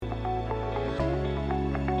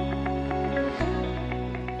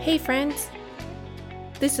Hey friends,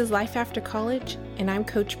 this is Life After College, and I'm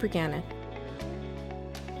Coach Brianna.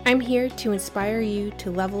 I'm here to inspire you to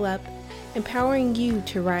level up, empowering you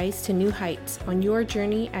to rise to new heights on your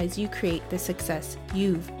journey as you create the success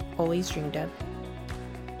you've always dreamed of.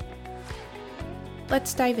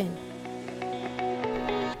 Let's dive in.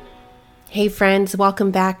 Hey friends, welcome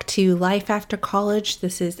back to Life After College.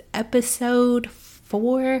 This is episode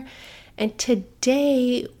 4, and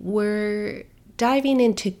today we're diving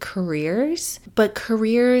into careers, but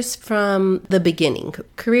careers from the beginning,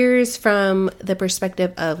 careers from the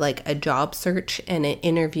perspective of like a job search and an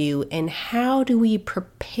interview, and how do we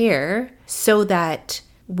prepare so that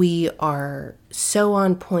we are so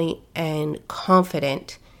on point and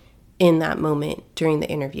confident in that moment during the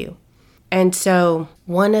interview. And so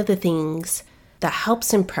one of the things that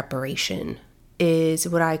helps in preparation is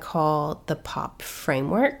what I call the POP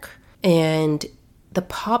framework. And the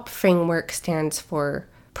POP framework stands for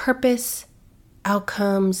purpose,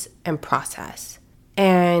 outcomes, and process.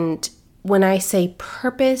 And when I say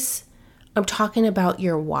purpose, I'm talking about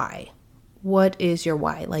your why. What is your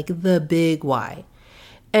why? Like the big why.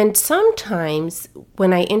 And sometimes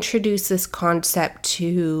when I introduce this concept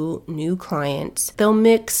to new clients, they'll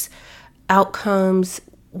mix outcomes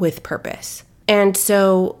with purpose. And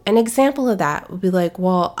so an example of that would be like,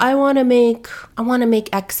 well, I want to make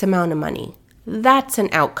X amount of money. That's an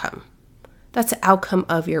outcome. That's an outcome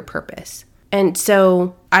of your purpose. And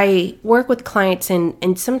so I work with clients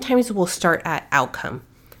and sometimes we'll start at outcome.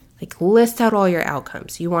 Like list out all your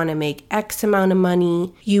outcomes. You want to make X amount of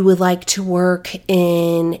money. You would like to work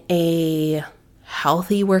in a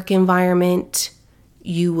healthy work environment.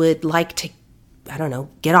 You would like to,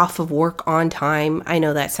 get off of work on time. I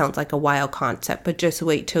know that sounds like a wild concept, but just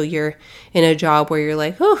wait till you're in a job where you're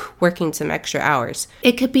like, working some extra hours.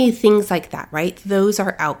 It could be things like that, right? Those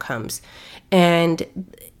are outcomes.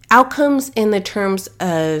 And outcomes in the terms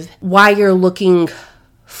of why you're looking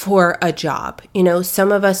for a job.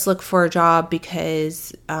 Some of us look for a job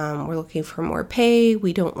because we're looking for more pay.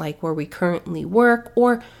 We don't like where we currently work,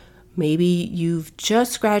 or maybe you've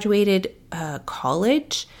just graduated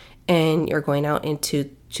college and you're going out into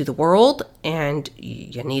the world and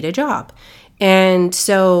you need a job. And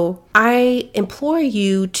so I implore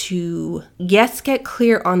you to, yes, get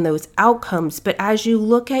clear on those outcomes, but as you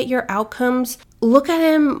look at your outcomes, look at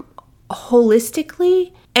them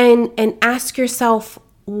holistically and ask yourself,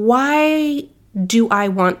 why do I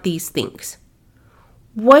want these things?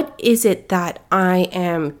 What is it that I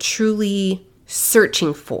am truly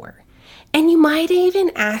searching for? And you might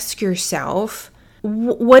even ask yourself,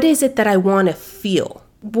 what is it that I want to feel?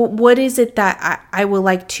 What is it that I would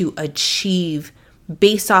like to achieve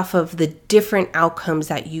based off of the different outcomes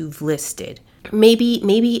that you've listed?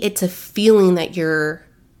 Maybe it's a feeling that you're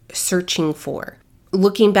searching for.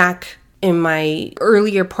 Looking back in my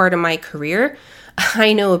earlier part of my career,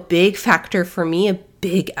 I know a big factor for me, a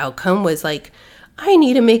big outcome was like, I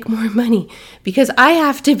need to make more money because I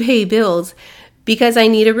have to pay bills because I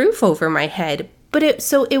need a roof over my head. But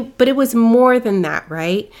it was more than that,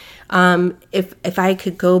 right? If I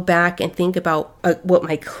could go back and think about what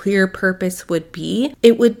my clear purpose would be,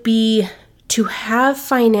 it would be to have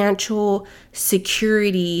financial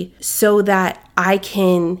security so that I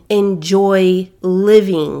can enjoy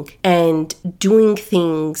living and doing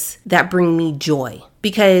things that bring me joy.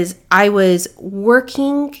 Because I was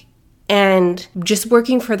working and just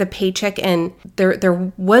working for the paycheck, and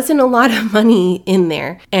there wasn't a lot of money in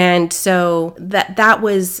there. And so that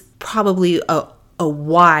was probably a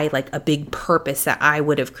why, like a big purpose that I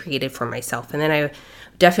would have created for myself. And then I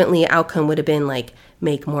definitely outcome would have been like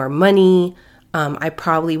make more money. I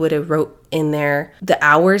probably would have wrote in there the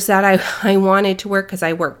hours that I wanted to work, because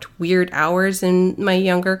I worked weird hours in my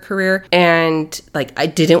younger career, and like I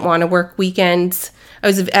didn't want to work weekends.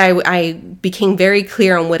 I became very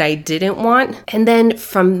clear on what I didn't want. And then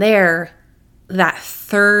from there, that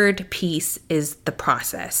third piece is the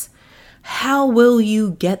process. How will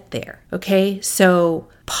you get there? Okay, so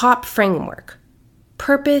POP framework,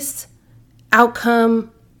 purpose,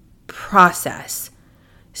 outcome, process.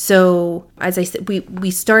 So as I said, we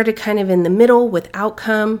started kind of in the middle with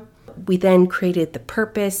outcome. We then created the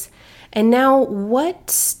purpose. And now what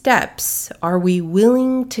steps are we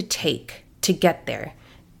willing to take to get there?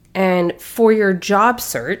 And for your job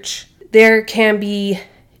search, there can be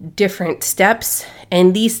different steps,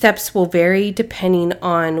 and these steps will vary depending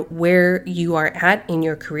on where you are at in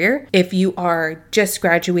your career. If you are just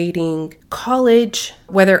graduating college,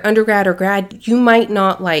 whether undergrad or grad, you might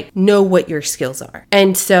not know what your skills are.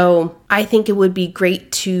 And so I think it would be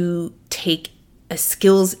great to take a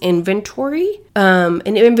skills inventory, an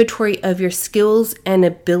inventory of your skills and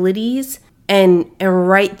abilities, and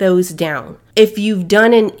write those down. If you've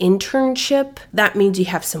done an internship, that means you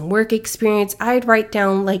have some work experience. I'd write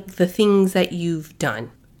down like the things that you've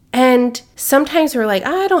done. And sometimes we're like,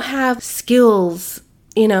 I don't have skills,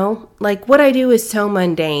 like what I do is so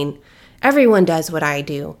mundane. Everyone does what I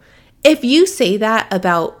do. If you say that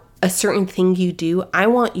about a certain thing you do, I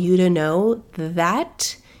want you to know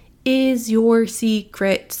that is your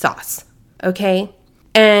secret sauce, okay?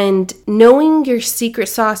 And knowing your secret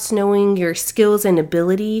sauce, knowing your skills and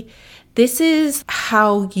ability, this is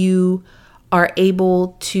how you are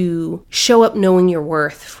able to show up knowing your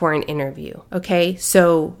worth for an interview, okay?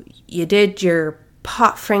 So you did your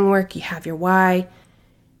POT framework, you have your why,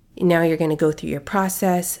 now you're going to go through your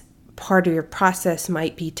process. Part of your process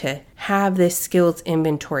might be to have this skills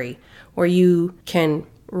inventory where you can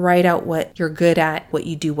write out what you're good at, what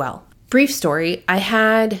you do well. Brief story, I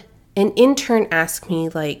had an intern ask me,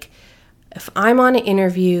 like, if I'm on an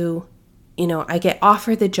interview, I get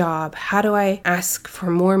offered the job, how do I ask for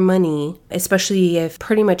more money? Especially if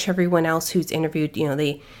pretty much everyone else who's interviewed,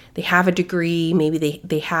 they have a degree, maybe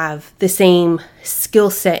they have the same skill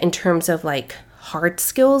set in terms of like hard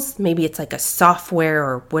skills. Maybe it's like a software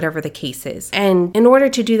or whatever the case is. And in order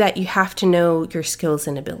to do that, you have to know your skills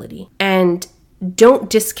and ability. And don't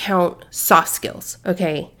discount soft skills,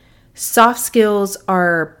 okay? Soft skills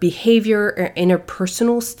are behavior or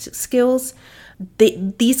interpersonal skills.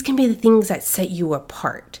 These can be the things that set you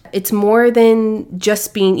apart. It's more than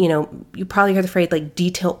just being, you probably heard the phrase like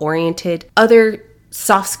detail oriented. Other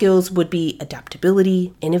soft skills would be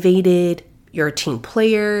adaptability, innovative, you're a team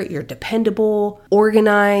player, you're dependable,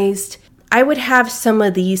 organized. I would have some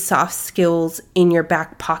of these soft skills in your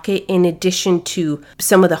back pocket in addition to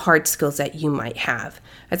some of the hard skills that you might have.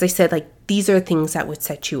 As I said, like these are things that would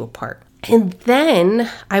set you apart. And then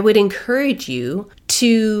I would encourage you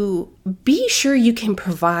to be sure you can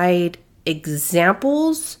provide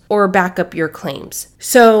examples or back up your claims.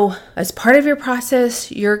 So as part of your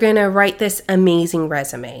process, you're going to write this amazing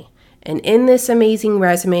resume. And in this amazing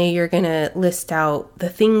resume, you're going to list out the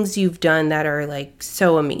things you've done that are like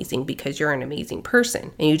so amazing because you're an amazing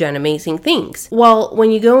person and you've done amazing things. Well, when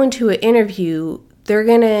you go into an interview, they're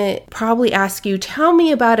going to probably ask you, tell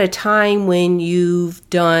me about a time when you've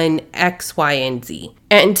done X, Y, and Z.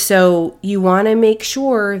 And so you want to make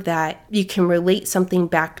sure that you can relate something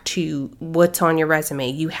back to what's on your resume.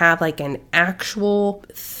 You have like an actual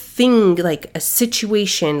thing, like a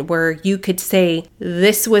situation where you could say,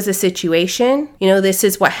 this was a situation, this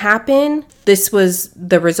is what happened, this was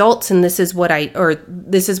the results, and this is what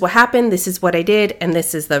this is what happened, this is what I did, and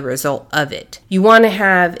this is the result of it. You want to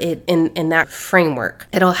have it in that framework.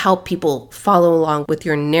 It'll help people follow along with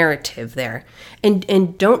your narrative there.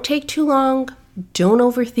 And don't take too long. Don't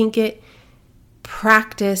overthink it.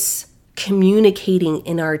 Practice communicating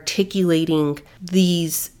and articulating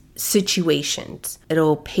these situations.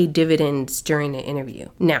 It'll pay dividends during the interview.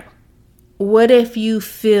 Now, what if you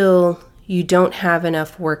feel you don't have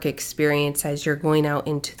enough work experience as you're going out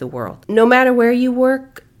into the world? No matter where you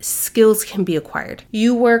work, skills can be acquired.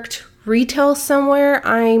 You worked retail somewhere,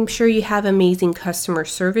 I'm sure you have amazing customer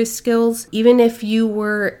service skills. Even if you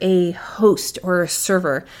were a host or a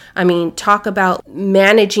server, talk about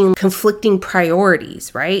managing conflicting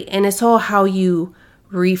priorities, right? And it's all how you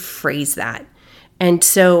rephrase that. And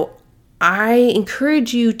so I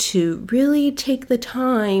encourage you to really take the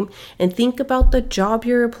time and think about the job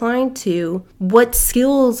you're applying to. What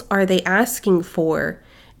skills are they asking for?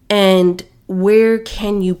 And where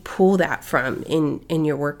can you pull that from in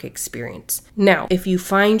your work experience? Now, if you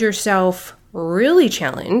find yourself really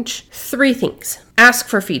challenged, 3 things. Ask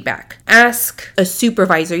for feedback. Ask a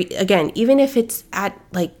supervisor. Again, even if it's at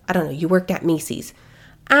you worked at Macy's.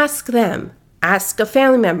 Ask them. Ask a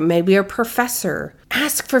family member, maybe a professor.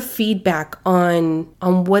 Ask for feedback on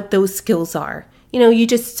what those skills are.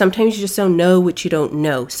 Sometimes you just don't know what you don't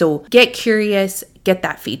know. So get curious, get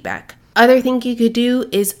that feedback. Other thing you could do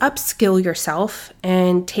is upskill yourself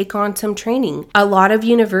and take on some training. A lot of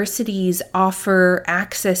universities offer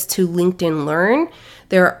access to LinkedIn Learn.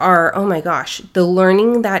 There are, the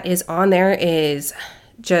learning that is on there is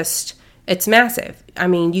just, it's massive.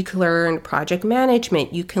 You can learn project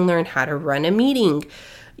management. You can learn how to run a meeting.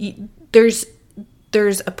 There's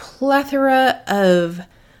a plethora of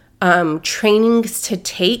trainings to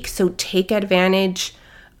take. So take advantage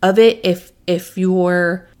of it if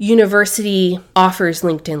your university offers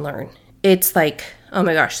LinkedIn Learn. It's like,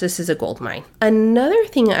 this is a gold mine. Another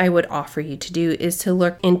thing I would offer you to do is to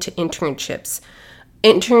look into internships.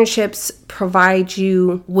 Internships provide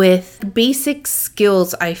you with basic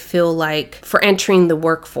skills, I feel like, for entering the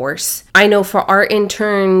workforce. I know for our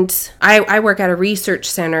interns, I work at a research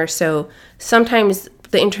center, so sometimes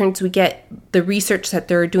the interns we get, the research that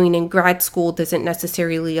they're doing in grad school doesn't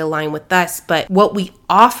necessarily align with us, but what we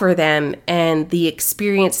offer them and the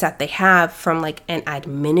experience that they have from like an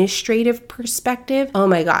administrative perspective, oh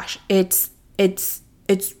my gosh, it's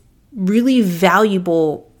really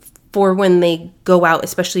valuable for when they go out,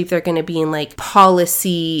 especially if they're going to be in like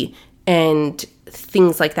policy and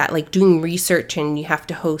things like that, like doing research, and you have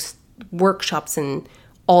to host workshops and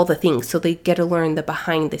all the things. So they get to learn the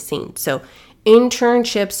behind the scenes. So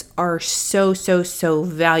internships are so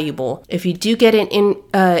valuable. If you do get an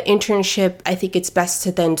internship, I think it's best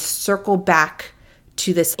to then circle back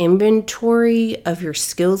to this inventory of your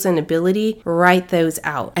skills and ability, write those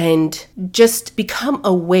out, and just become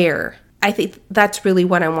aware. I think that's really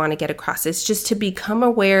what I want to get across, is just to become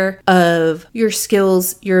aware of your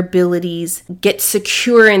skills, your abilities, get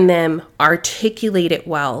secure in them, articulate it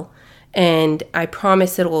well, and I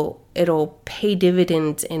promise it'll pay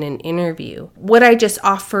dividends in an interview. What I just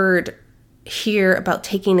offered here about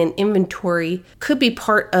taking an inventory could be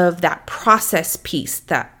part of that process piece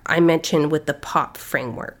that I mentioned with the POP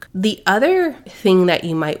framework. The other thing that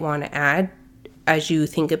you might want to add as you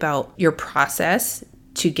think about your process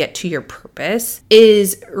to get to your purpose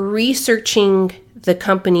is researching the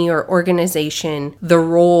company or organization, the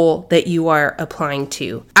role that you are applying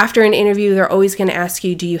to. After an interview, they're always going to ask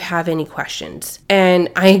you, do you have any questions? And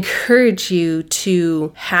I encourage you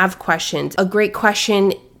to have questions. A great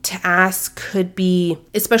question to ask could be,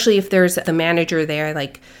 especially if there's the manager there,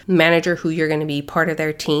 like manager who you're going to be part of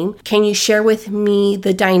their team, can you share with me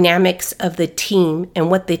the dynamics of the team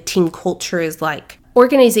and what the team culture is like?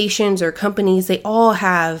 Organizations or companies, they all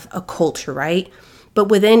have a culture, right? But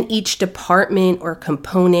within each department or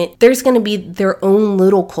component, there's going to be their own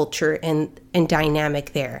little culture and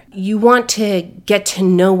dynamic there. You want to get to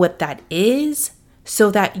know what that is so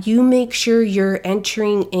that you make sure you're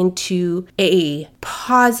entering into a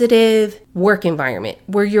positive work environment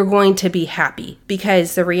where you're going to be happy.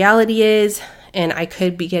 Because the reality is, and I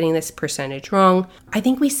could be getting this percentage wrong, I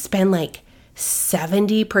think we spend like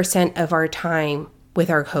 70% of our time with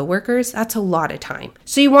our coworkers. That's a lot of time.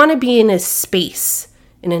 So you want to be in a space,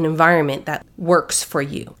 in an environment that works for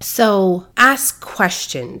you. So ask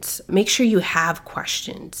questions. Make sure you have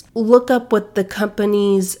questions. Look up what the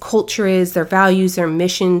company's culture is, their values, their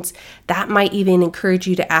missions. That might even encourage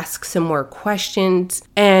you to ask some more questions,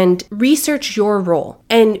 and research your role.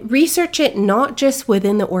 And research it not just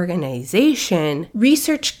within the organization,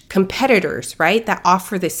 research competitors, right, that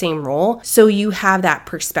offer the same role, so you have that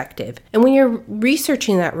perspective. And when you're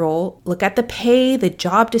researching that role, look at the pay, the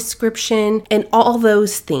job description, and all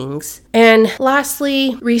those things. And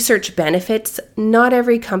lastly, research benefits. Not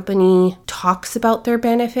every company talks about their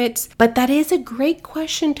benefits, but that is a great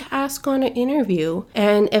question to ask on an interview.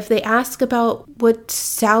 And if they ask about what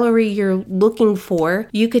salary you're looking for,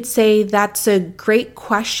 you could say that's a great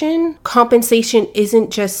question. Compensation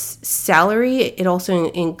isn't just salary, it also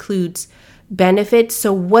includes benefits.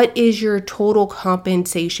 So what is your total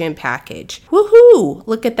compensation package? Woohoo!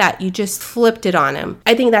 Look at that. You just flipped it on him.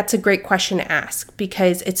 I think that's a great question to ask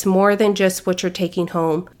because it's more than just what you're taking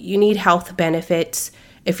home. You need health benefits.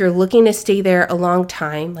 If you're looking to stay there a long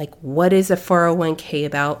time, like what is a 401k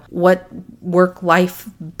about? What work-life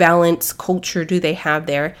balance culture do they have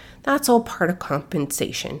there? That's all part of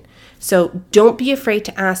compensation. So don't be afraid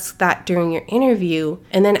to ask that during your interview.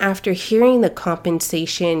 And then after hearing the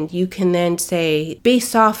compensation, you can then say,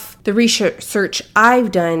 based off the research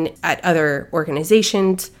I've done at other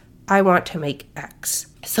organizations, I want to make X.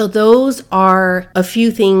 So those are a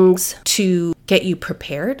few things to get you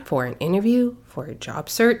prepared for an interview, for a job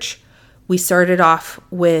search. We started off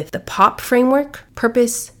with the POP framework,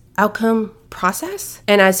 purpose, outcome, process.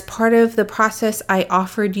 And as part of the process, I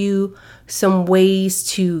offered you some ways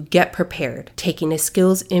to get prepared, taking a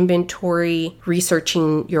skills inventory,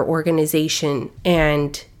 researching your organization,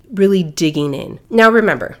 and really digging in. Now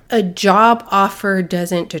remember, a job offer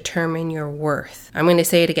doesn't determine your worth. I'm going to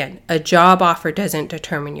say it again. A job offer doesn't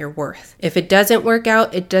determine your worth. If it doesn't work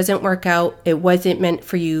out, it doesn't work out. It wasn't meant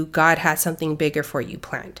for you. God has something bigger for you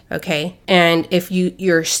planned. Okay? And if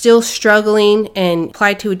you're still struggling and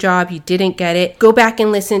applied to a job, you didn't get it, go back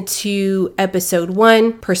and listen to episode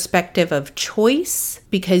 1, Perspective of Choice,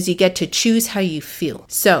 because you get to choose how you feel.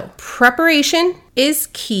 So preparation is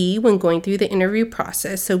key when going through the interview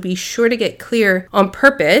process. So be sure to get clear on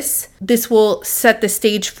purpose. This will set the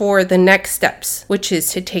stage for the next steps, which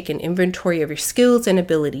is to take an inventory of your skills and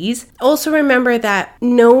abilities. Also remember that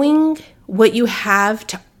knowing what you have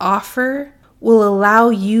to offer will allow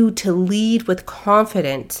you to lead with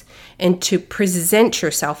confidence and to present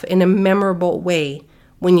yourself in a memorable way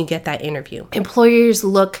when you get that interview. Employers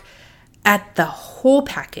look at the whole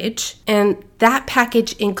package, and that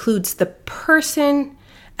package includes the person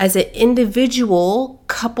as an individual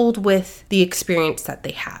coupled with the experience that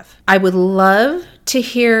they have. I would love to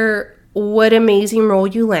hear what amazing role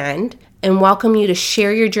you land and welcome you to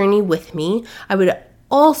share your journey with me. I would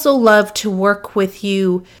also love to work with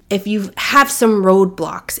you if you have some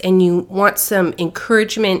roadblocks and you want some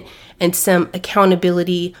encouragement and some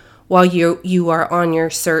accountability while you are on your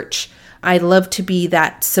search. I'd love to be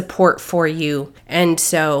that support for you. And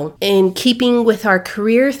so, in keeping with our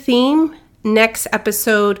career theme, next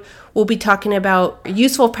episode, we'll be talking about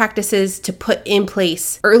useful practices to put in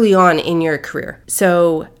place early on in your career.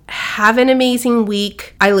 So have an amazing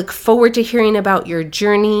week. I look forward to hearing about your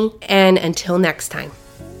journey, and until next time.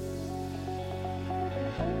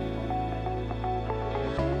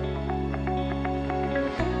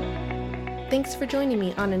 Thanks for joining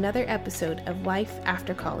me on another episode of Life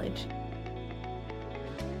After College.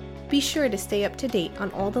 Be sure to stay up to date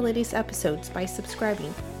on all the latest episodes by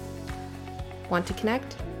subscribing. Want to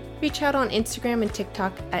connect? Reach out on Instagram and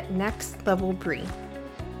TikTok at Next Level Bree.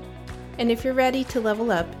 And if you're ready to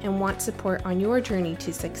level up and want support on your journey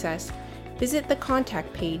to success, visit the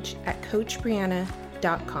contact page at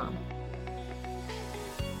coachbrianna.com.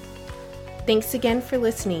 Thanks again for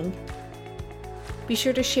listening. Be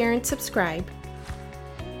sure to share and subscribe.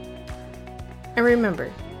 And remember,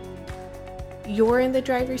 you're in the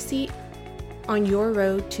driver's seat on your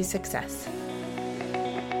road to success.